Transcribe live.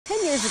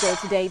10 years ago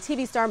today,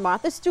 TV star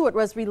Martha Stewart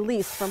was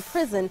released from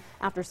prison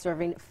after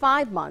serving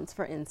 5 months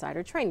for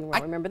insider trading.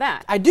 You remember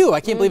that? I do.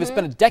 I can't believe it's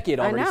been a decade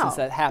already since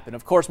that happened.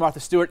 Of course,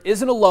 Martha Stewart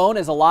isn't alone,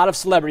 as a lot of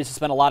celebrities have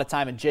spent a lot of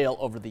time in jail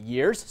over the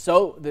years.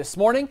 So this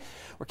morning,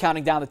 we're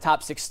counting down the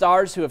top 6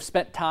 stars who have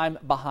spent time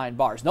behind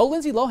bars. No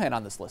Lindsay Lohan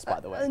on this list,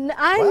 by the way.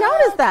 I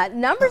noticed that.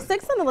 Number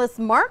 6 on the list,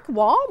 Mark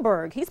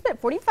Wahlberg. He spent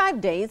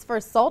 45 days for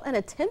assault and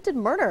attempted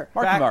murder.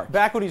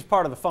 Back when he was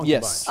part of the Funky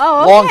Bunch.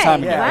 Oh, okay. Long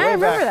time ago. Yeah, I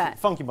remember that.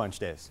 Funky Bunch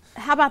days.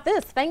 How about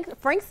this? Frank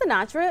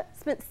Sinatra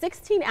spent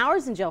 16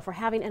 hours in jail for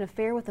having an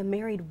affair with a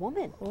married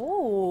woman.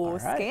 Oh,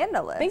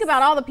 scandalous. Think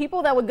about all the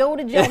people that would go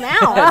to jail now.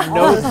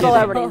 All the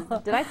celebrities.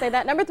 Did I say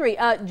that? Number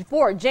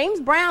 4, James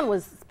Brown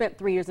spent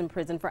 3 years in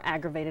prison for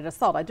aggravated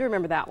assault. I do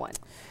remember that one.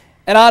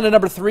 And on to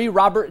number 3,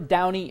 Robert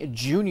Downey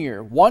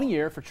Jr. 1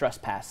 year for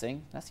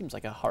trespassing. That seems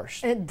like a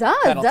harsh It does,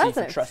 penalty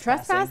doesn't for it?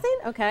 trespassing.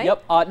 Okay.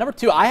 Yep. Number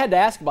 2, I had to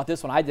ask about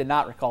this one. I did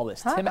not recall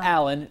this. Tim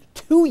Allen,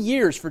 2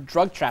 years for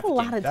drug trafficking.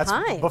 That's a lot of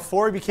time. That's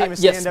before he became a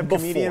stand-up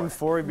yes, comedian,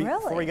 before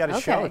he got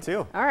a show,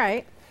 too. All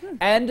right.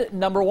 And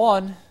number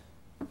 1,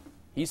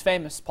 he's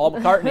famous, Paul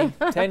McCartney,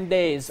 10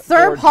 days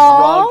Sir for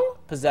Paul?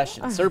 drug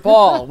possession. Sir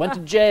Paul went to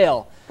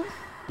jail.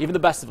 Even the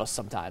best of us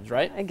sometimes,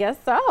 right? I guess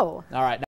so. All right.